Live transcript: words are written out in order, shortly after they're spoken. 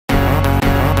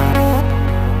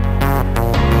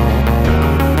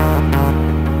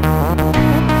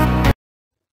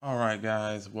right,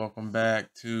 guys, welcome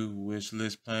back to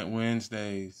Wishlist Plant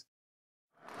Wednesdays.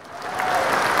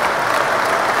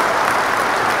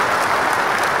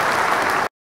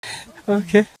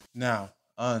 Okay. Now,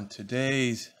 on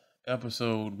today's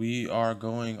episode, we are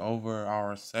going over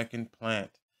our second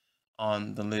plant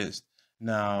on the list.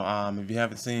 Now, if you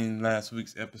haven't seen last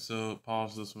week's episode,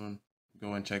 pause this one,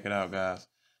 go and check it out, guys.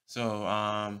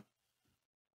 So,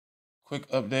 quick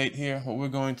update here. What we're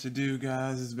going to do,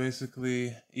 guys, is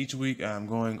basically each week I'm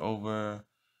going over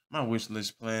my wish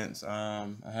list plants. I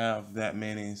have that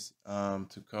many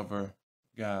to cover,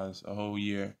 guys, a whole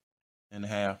year and a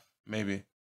half, maybe.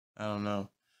 I don't know.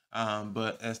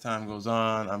 But as time goes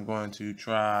on, I'm going to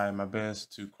try my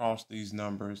best to cross these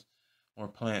numbers or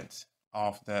plants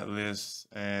off that list,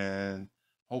 and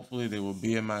hopefully they will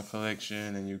be in my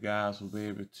collection and you guys will be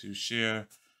able to share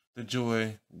the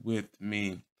joy with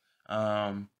me.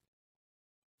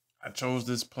 I chose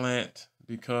this plant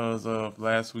because of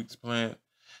last week's plant.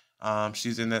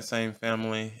 She's in that same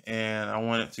family, and I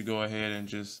wanted to go ahead and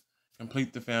just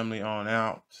complete the family on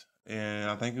out. And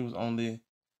I think it was only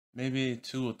maybe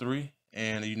 2 or 3.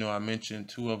 And, I mentioned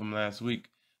 2 of them last week,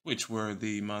 which were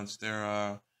the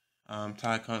Monstera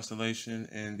Thai constellation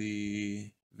and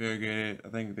the variegated, I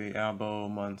think the Albo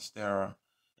Monstera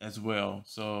as well.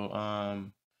 So,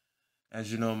 as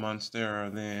you know,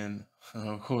 Monstera, then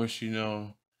of course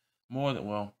more than,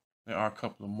 well, there are a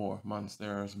couple of more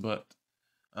Monsteras, but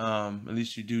at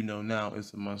least you do know now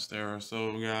it's a Monstera.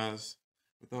 So guys,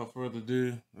 without further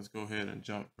ado, let's go ahead and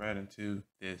jump right into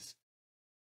this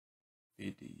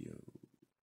video.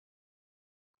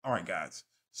 All right, guys.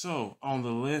 So on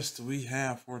the list we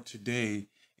have for today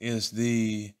is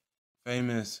the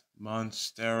famous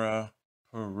Monstera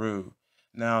Peru.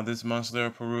 Now, this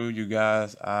Monstera Peru, you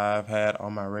guys, I've had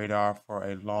on my radar for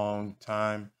a long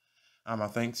time. I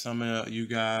think some of you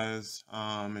guys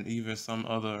and even some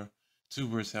other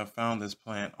tubers have found this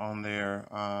plant on their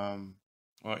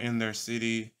or in their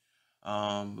city,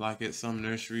 like at some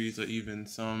nurseries or even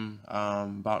some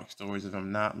box stores, if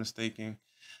I'm not mistaken.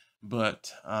 But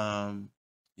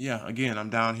yeah, again, I'm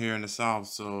down here in the South,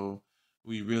 so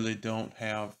we really don't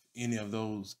have any of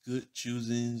those good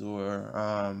choosings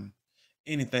or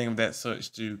anything of that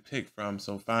such to pick from.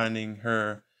 So finding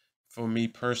her, for me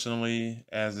personally,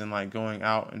 as in like going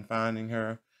out and finding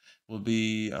her, will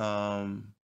be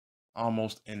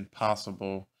almost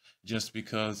impossible just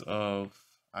because of,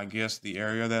 I guess, the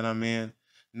area that I'm in.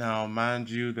 Now, mind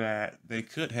you that they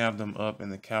could have them up in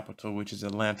the capital, which is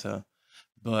Atlanta,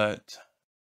 but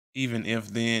even if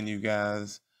then, you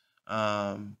guys,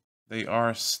 they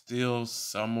are still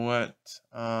somewhat,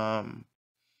 I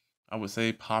would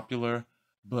say, popular.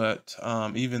 But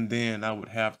even then, I would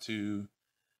have to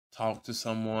talk to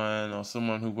someone or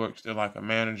someone who works there, like a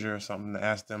manager or something, to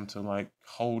ask them to like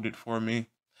hold it for me.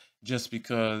 Just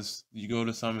because you go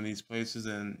to some of these places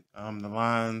and the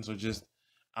lines are just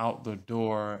out the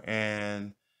door,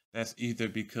 and that's either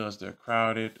because they're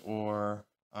crowded or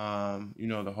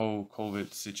the whole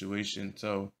COVID situation.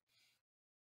 So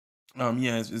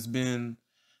yeah, it's been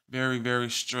very,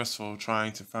 very stressful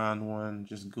trying to find one,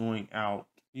 just going out,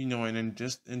 and then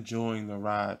just enjoying the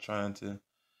ride, trying to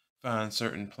find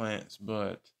certain plants.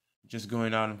 But just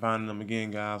going out and finding them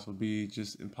again, guys, would be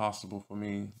just impossible for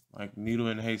me, like needle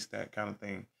in a haystack kind of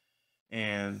thing.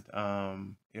 And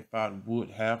if I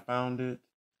would have found it,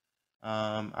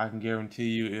 I can guarantee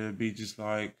you it would be just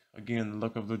like, again, the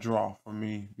luck of the draw for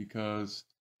me, because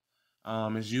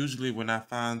it's usually when I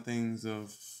find things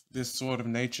of this sort of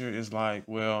nature, is like,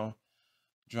 well,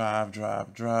 drive,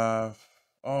 drive, drive.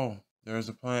 Oh, there's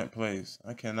a plant place.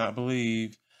 I cannot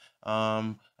believe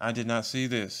I did not see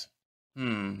this.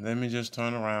 Let me just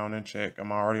turn around and check.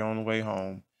 I'm already on the way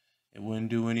home. It wouldn't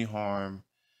do any harm.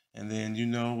 And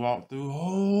then, walk through,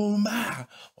 oh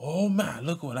my,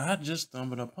 look what I just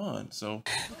stumbled upon. So,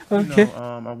 Okay.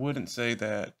 I wouldn't say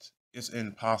that it's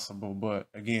impossible, but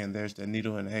again, there's the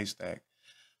needle in the haystack.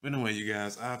 But anyway, you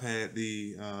guys, I've had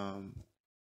the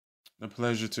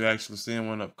pleasure to actually seeing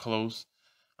one up close,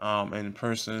 in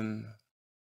person.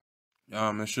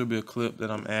 There should be a clip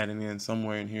that I'm adding in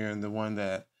somewhere in here, and the one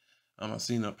that I've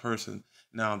seen up person.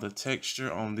 Now, the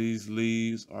texture on these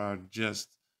leaves are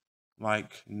just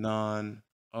like none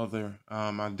other.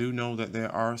 I do know that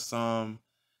there are some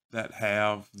that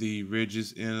have the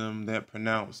ridges in them that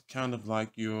pronounce kind of like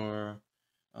your.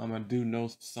 I do know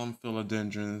some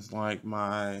philodendrons, like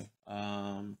my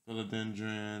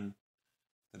philodendron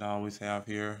that I always have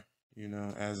here,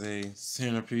 as a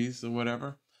centerpiece or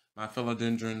whatever. My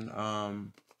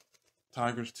philodendron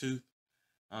tiger's tooth.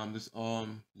 This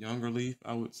younger leaf,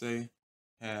 I would say,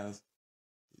 has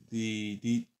the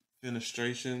deep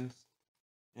fenestrations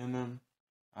in them,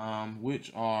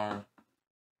 which are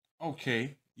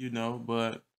okay,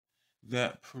 but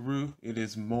that Peru, it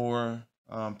is more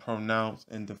pronounced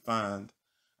and defined.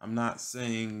 I'm not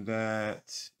saying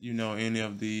that, any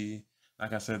of the,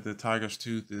 like I said, the tiger's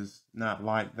tooth is not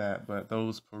like that, but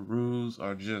those Perus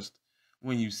are just,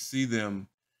 when you see them,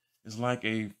 it's like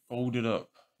a folded up,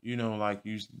 like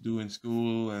you used to do in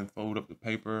school and fold up the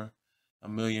paper a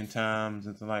million times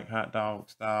into like hot dog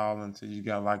style until you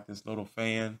got like this little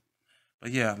fan.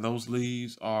 But yeah, those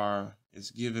leaves are,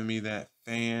 it's giving me that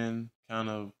fan kind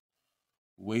of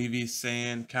wavy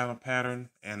sand kind of pattern.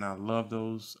 And I love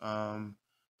those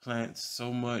plants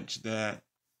so much that,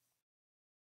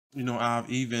 I've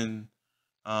even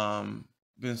um,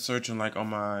 been searching like on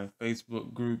my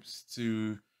Facebook groups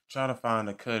to try to find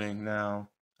a cutting. Now,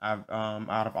 I've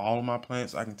out of all of my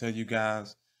plants, I can tell you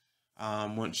guys,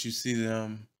 once you see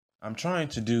them, I'm trying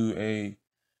to do a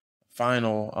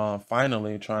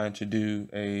finally trying to do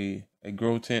a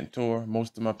grow tent tour.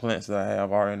 Most of my plants that I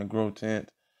have are in a grow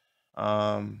tent.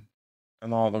 Um,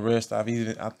 and all the rest I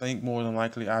think more than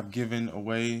likely I've given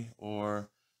away or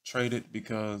traded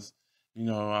because,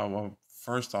 I will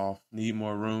first off need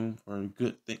more room for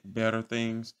better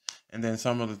things. And then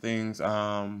some of the things,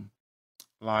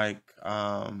 like,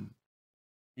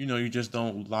 you just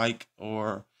don't like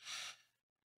or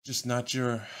just not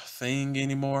your thing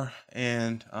anymore.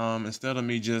 And instead of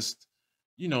me just,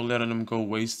 letting them go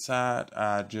wayside,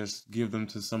 I just give them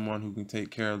to someone who can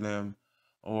take care of them,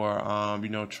 or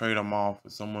trade them off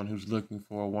with someone who's looking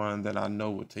for one that I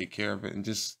know will take care of it, and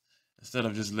just instead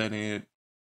of just letting it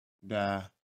die.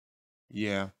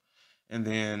 Yeah. And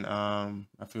then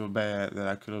I feel bad that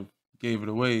I could have gave it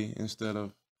away instead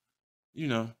of,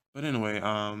 but anyway,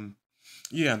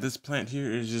 yeah, this plant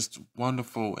here is just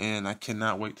wonderful, and I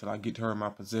cannot wait till I get her in my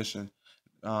possession.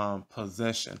 Now,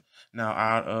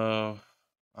 out of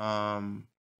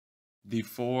the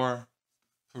four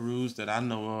Perus that I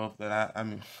know of, I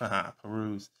mean,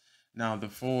 Perus. Now, the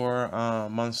four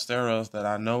Monsteras that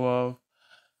I know of,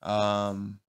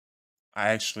 I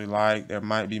actually like. There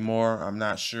might be more. I'm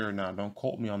not sure now. Don't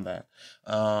quote me on that.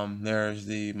 There's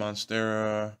the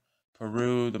Monstera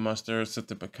Peru, the Monstera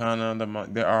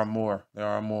Sitapacana. There are more. There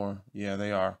are more. Yeah,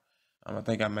 they are. I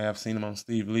think I may have seen them on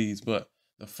Steve Lee's, but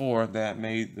the four that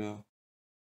made the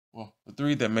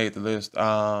three that made the list,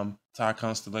 Thai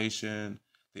Constellation,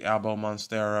 the Albo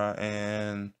Monstera,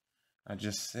 and I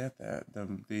just said that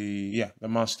the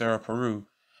Monstera Peru.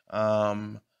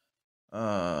 Um,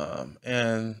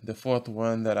 and the fourth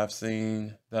one that I've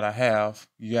seen that I have,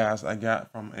 you guys, I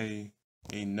got from a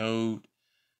node.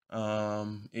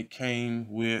 It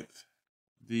came with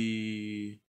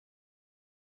the,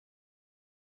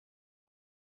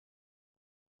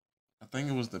 I think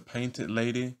it was the painted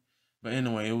lady, but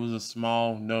anyway, it was a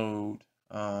small node.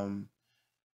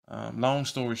 Long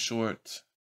story short,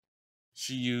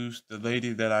 she used the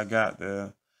lady that I got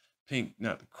the pink,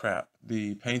 not the crap,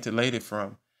 the painted lady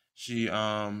from. She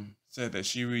said that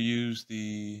she reused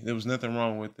there was nothing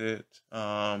wrong with it.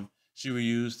 She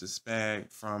reused the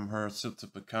spag from her Silta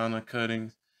Picana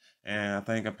cuttings, and I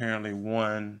think apparently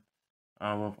one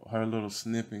of her little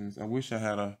snippings. I wish I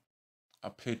had a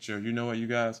picture. You know what, you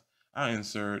guys? I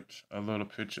insert a little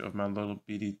picture of my little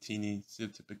bitty teeny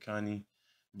Silta Picani.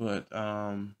 But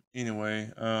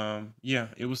anyway, yeah,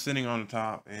 it was sitting on the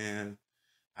top, and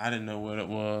I didn't know what it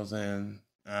was, and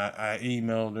I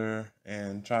emailed her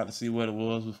and tried to see what it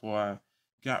was before I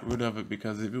got rid of it,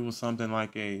 because if it was something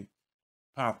like a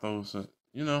pathos,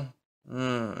 no.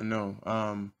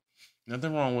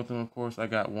 Nothing wrong with them, of course. I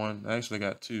got one. I actually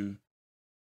got two.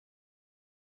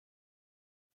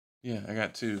 Yeah, I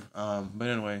got two. But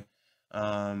anyway,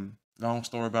 long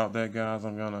story about that, guys.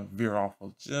 I'm gonna veer off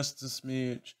of just a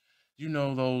smidge.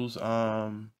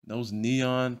 Those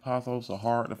neon pothos are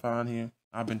hard to find here.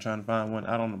 I've been trying to find one,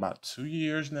 I don't know, about 2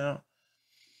 years now.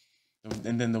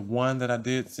 And then the one that I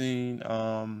did see,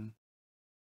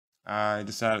 I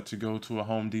decided to go to a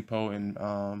Home Depot in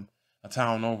a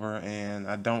town over, and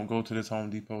I don't go to this Home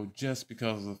Depot just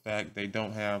because of the fact they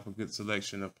don't have a good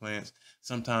selection of plants.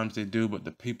 Sometimes they do, but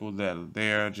the people that are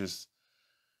there just,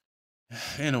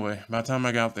 anyway, by the time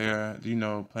I got there,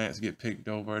 plants get picked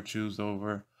over, chewed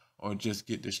over, or just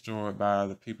get destroyed by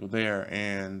the people there.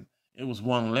 And it was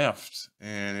one left,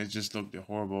 and it just looked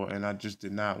horrible. And I just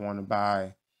did not want to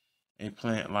buy a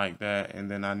plant like that.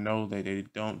 And then I know that they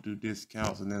don't do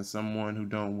discounts, and then someone who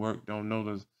don't know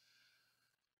the,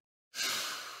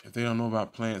 if they don't know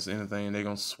about plants or anything, they're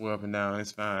gonna swear up and down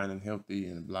it's fine and healthy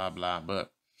and blah blah.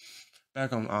 But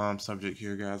back on subject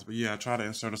here, guys. But yeah, I try to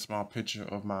insert a small picture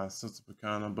of my sister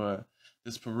Picana, but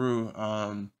this Peru,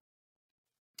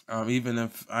 Even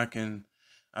if I've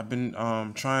been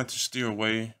trying to steer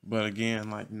away, but again,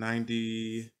 like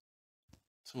 90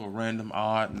 to a random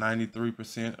odd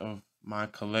 93% of my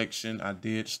collection, I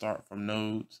did start from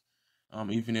nodes.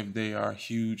 Even if they are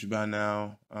huge by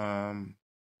now, I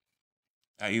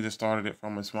either started it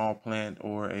from a small plant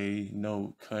or a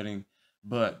node cutting.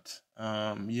 But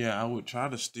yeah, I would try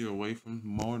to steer away from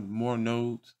more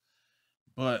nodes.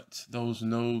 But those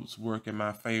nodes work in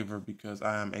my favor because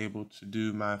I am able to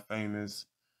do my famous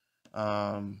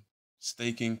um,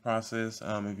 staking process.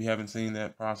 If you haven't seen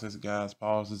that process, guys,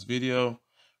 pause this video,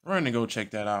 run and go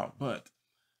check that out. But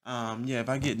yeah, if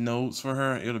I get nodes for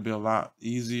her, it'll be a lot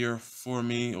easier for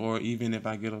me. Or even if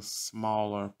I get a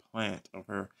smaller plant of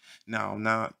her. Now,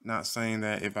 not saying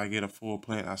that if I get a full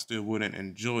plant, I still wouldn't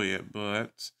enjoy it,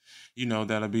 but you know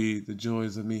that'll be the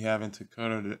joys of me having to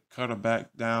cut her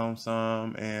back down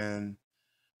some and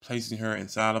placing her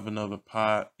inside of another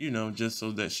pot, you know, just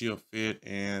so that she'll fit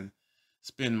and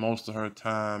spend most of her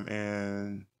time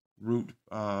in root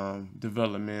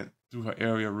development through her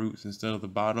area roots instead of the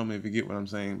bottom, if you get what I'm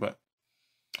saying. But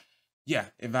yeah,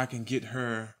 if I can get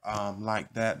her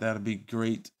like that, that'll be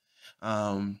great.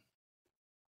 Um,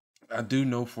 I do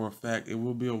know for a fact it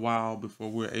will be a while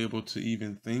before we're able to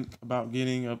even think about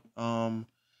getting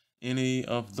any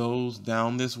of those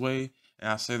down this way. And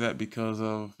I say that because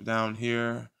of down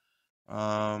here,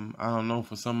 I don't know,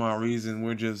 for some odd reason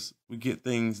we get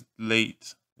things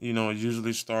late. You know, it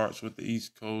usually starts with the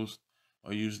East Coast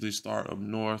or usually start up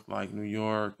north like New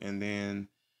York, and then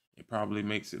it probably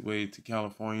makes its way to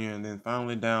California and then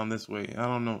finally down this way. I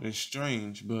don't know, it's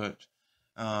strange, but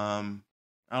um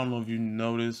I don't know if you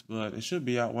noticed, but it should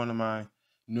be out one of my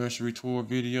nursery tour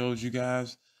videos, you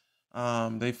guys.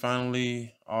 They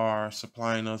finally are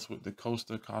supplying us with the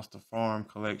Costa Farm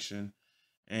collection,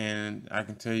 and I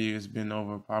can tell you it's been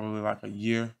over probably like a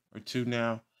year or two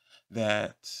now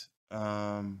that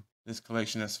this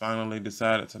collection has finally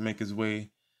decided to make its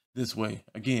way this way.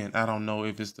 Again, I don't know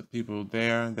if it's the people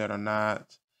there that are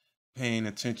not paying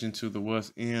attention to the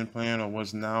what's in plan or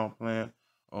what's now plan,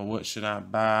 or what should I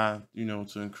buy, you know,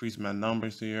 to increase my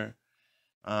numbers here.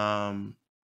 Um,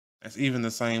 it's even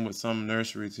the same with some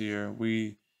nurseries here.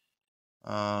 We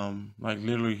like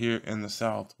literally here in the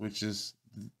South, which is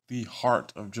the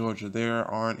heart of Georgia, there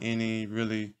aren't any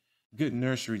really good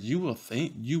nurseries. You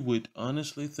would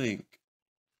honestly think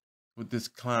with this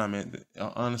climate,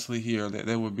 honestly here, that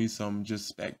there would be some just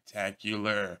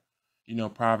spectacular, you know,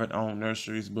 private owned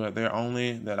nurseries, but they're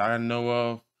only that I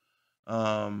know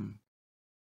of,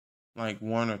 like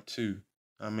one or two.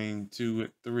 I mean, two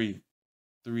at three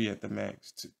at the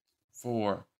max, two,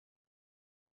 four,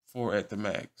 four at the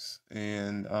max,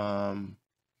 and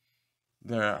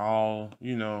they're all,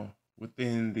 you know,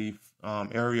 within the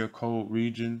area code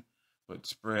region, but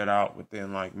spread out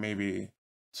within like maybe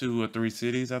 2 or 3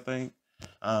 cities, I think.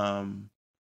 Um,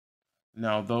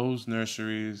 Now those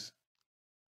nurseries,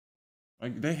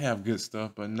 like they have good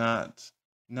stuff, but not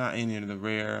any of the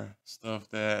rare stuff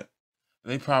that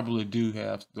they probably do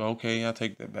have. Okay, I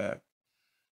take that back.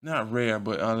 Not rare,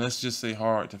 but let's just say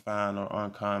hard to find or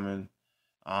uncommon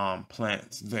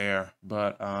plants there.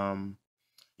 But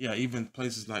yeah, even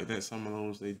places like that, some of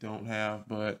those they don't have,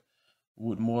 but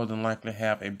would more than likely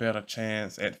have a better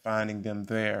chance at finding them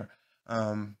there.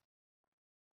 Um,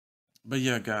 but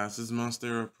yeah, guys, this is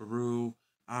Monstera Peru.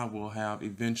 I will have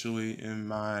eventually in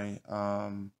my I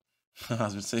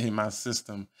was saying my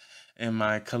system, in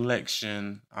my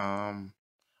collection.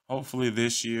 Hopefully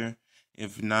this year.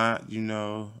 If not, you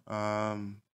know,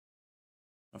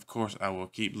 of course I will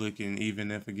keep looking,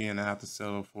 even if again I have to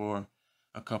settle for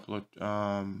a couple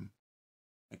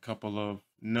of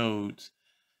nodes,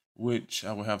 which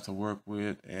I will have to work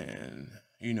with, and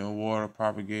you know, water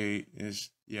propagate is,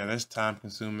 yeah, that's time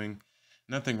consuming.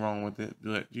 Nothing wrong with it,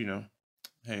 but you know,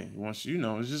 hey, once you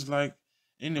know, it's just like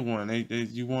anyone.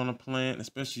 You want to plant,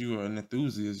 especially you are an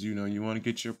enthusiast. You know, you want to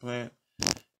get your plant,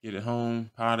 get it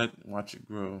home, pot it, watch it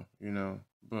grow. You know,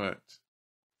 but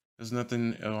there's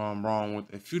nothing wrong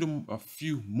with a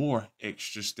few more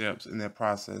extra steps in that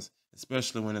process,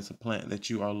 especially when it's a plant that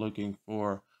you are looking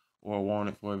for or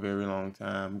wanted for a very long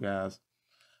time, guys.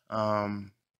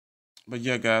 Um, but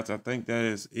yeah, guys, I think that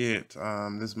is it.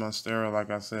 This Monstera,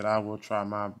 like I said, I will try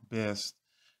my best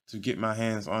to get my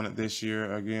hands on it this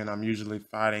year. Again, I'm usually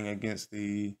fighting against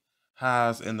the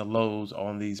highs and the lows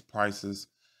on these prices.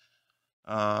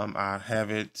 I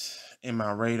have it in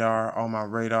my radar, on my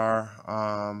radar.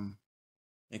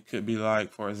 It could be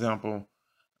like, for example,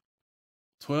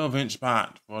 12-inch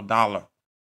pot for $1.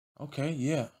 Okay,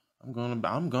 yeah, I'm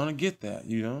gonna get that,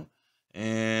 you know.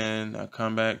 And I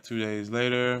come back 2 days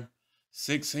later,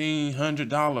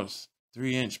 $1,600,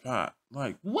 3-inch pot.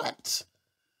 Like what?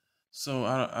 So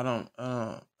I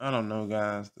don't know,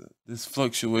 guys. This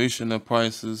fluctuation of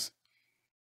prices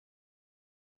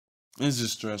is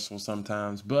just stressful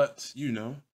sometimes. But you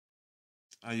know,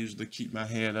 I usually keep my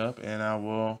head up, and I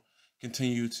will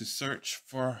continue to search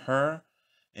for her,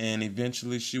 and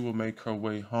eventually she will make her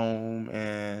way home,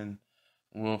 and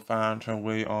will find her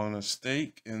way on a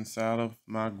stake inside of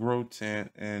my grow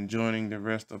tent and joining the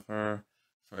rest of her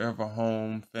forever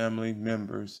home family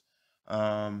members.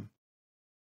 Um,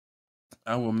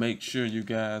 I will make sure you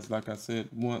guys, like I said,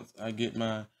 once I get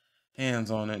my hands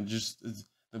on it, just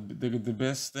the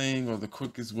best thing or the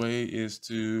quickest way is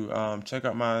to check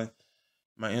out my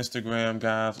Instagram,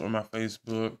 guys, or my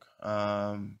Facebook,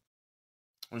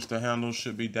 which the handles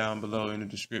should be down below in the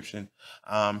description.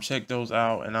 Check those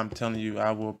out, and I'm telling you,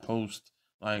 I will post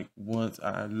like once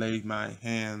I lay my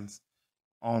hands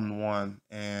on one,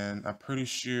 and I'm pretty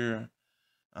sure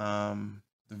the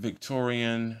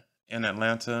Victorian in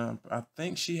Atlanta, I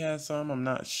think she has some. I'm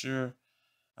not sure.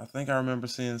 I think I remember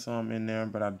seeing some in there,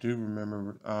 but I do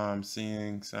remember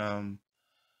seeing some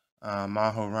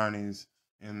Maharanis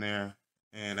in there.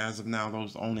 And as of now,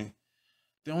 those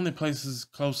the only places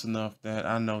close enough that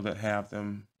I know that have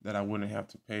them that I wouldn't have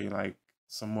to pay like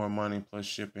some more money plus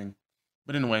shipping.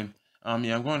 But anyway,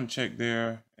 yeah, I'm going to check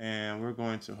there, and we're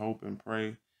going to hope and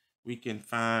pray we can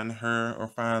find her or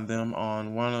find them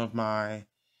on one of my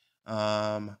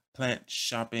plant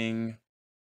shopping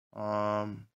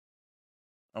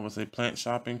I would say plant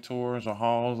shopping tours or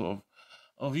hauls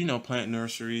of you know, plant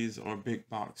nurseries or big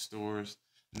box stores.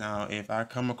 Now, if I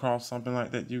come across something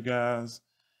like that, you guys,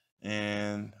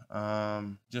 and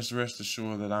just rest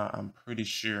assured that I'm pretty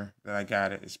sure that I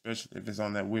got it, especially if it's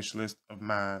on that wish list of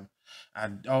mine.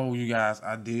 Oh, you guys,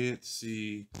 I did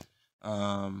see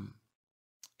um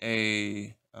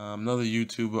a another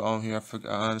YouTuber on here. I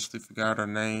honestly forgot her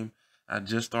name. I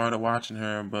just started watching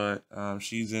her, but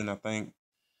she's in, I think,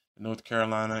 North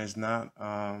Carolina. It's not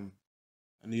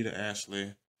Anita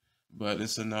Ashley, but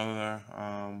it's another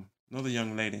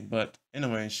young lady. But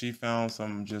anyway, she found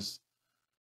some just,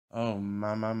 oh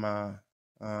my,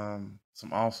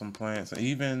 some awesome plants.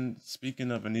 Even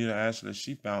speaking of Anita Ashley,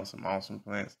 she found some awesome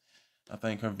plants. I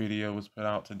think her video was put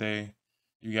out today.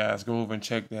 You guys go over and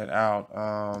check that out.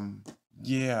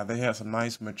 Yeah, they had some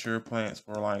nice mature plants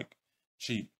for like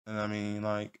cheap, and I mean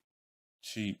like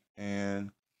cheap. And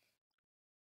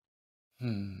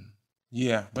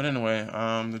yeah. But anyway,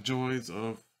 the joys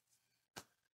of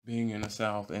being in the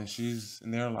South, and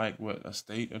they're like what, a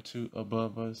state or two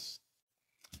above us.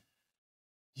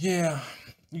 Yeah,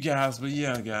 you guys. But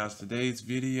yeah, guys,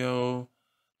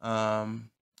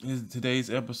 um, today's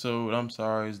episode, I'm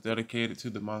sorry, is dedicated to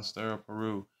the Monstera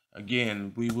Peru.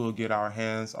 Again, we will get our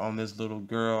hands on this little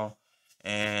girl,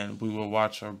 and we will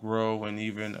watch her grow, and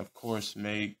even, of course,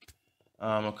 make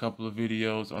a couple of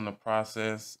videos on the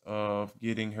process of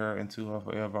getting her into her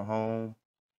forever home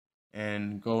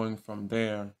and going from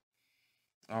there.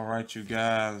 All right, you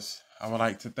guys. I would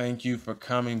like to thank you for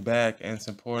coming back and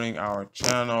supporting our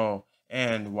channel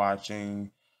and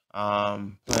watching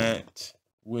Plant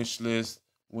Wishlist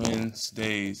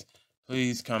Wednesdays.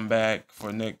 Please come back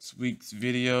for next week's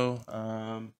video.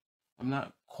 I'm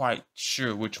not quite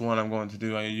sure which one I'm going to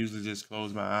do. I usually just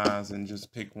close my eyes and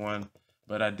just pick one,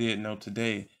 but I did know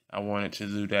today I wanted to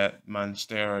do that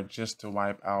Monstera just to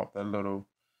wipe out the little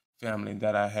family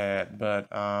that I had. But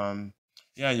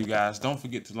yeah, you guys, don't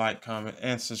forget to like, comment,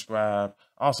 and subscribe.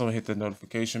 Also, hit the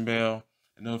notification bell.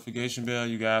 The notification bell,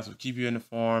 you guys, will keep you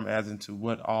informed as into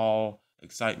what all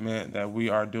excitement that we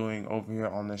are doing over here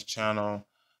on this channel.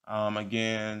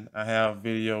 Again, I have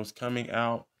videos coming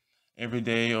out every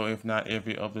day, or if not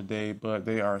every other day, but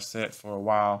they are set for a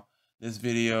while. This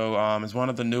video is one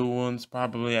of the new ones,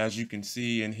 probably, as you can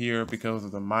see and hear, because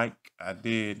of the mic. I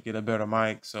did get a better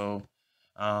mic, so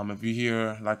if you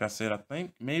hear, like I said, I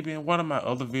think maybe in one of my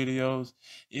other videos,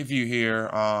 if you hear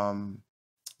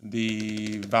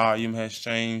the volume has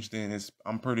changed, then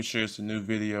I'm pretty sure it's a new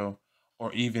video,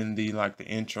 or even the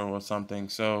intro or something.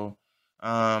 So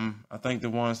I think the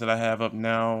ones that I have up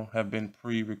now have been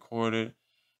pre-recorded.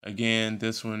 Again,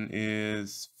 this one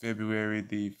is February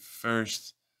the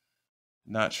 1st.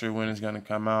 Not sure when it's going to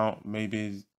come out.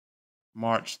 Maybe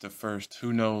March the 1st.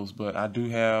 Who knows? But I do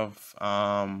have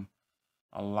a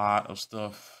lot of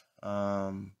stuff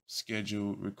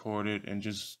scheduled, recorded, and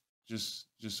just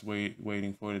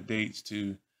waiting for the dates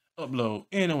to upload.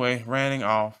 Anyway, ranting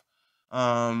off.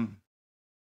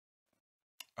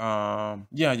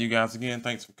 Yeah, you guys, again,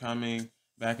 thanks for coming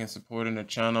back and supporting the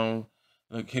channel.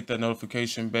 Look, hit that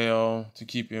notification bell to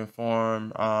keep you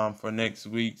informed for next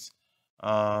week's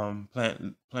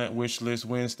plant wish list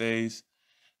Wednesdays.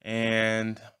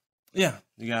 And yeah,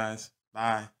 you guys,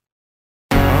 bye.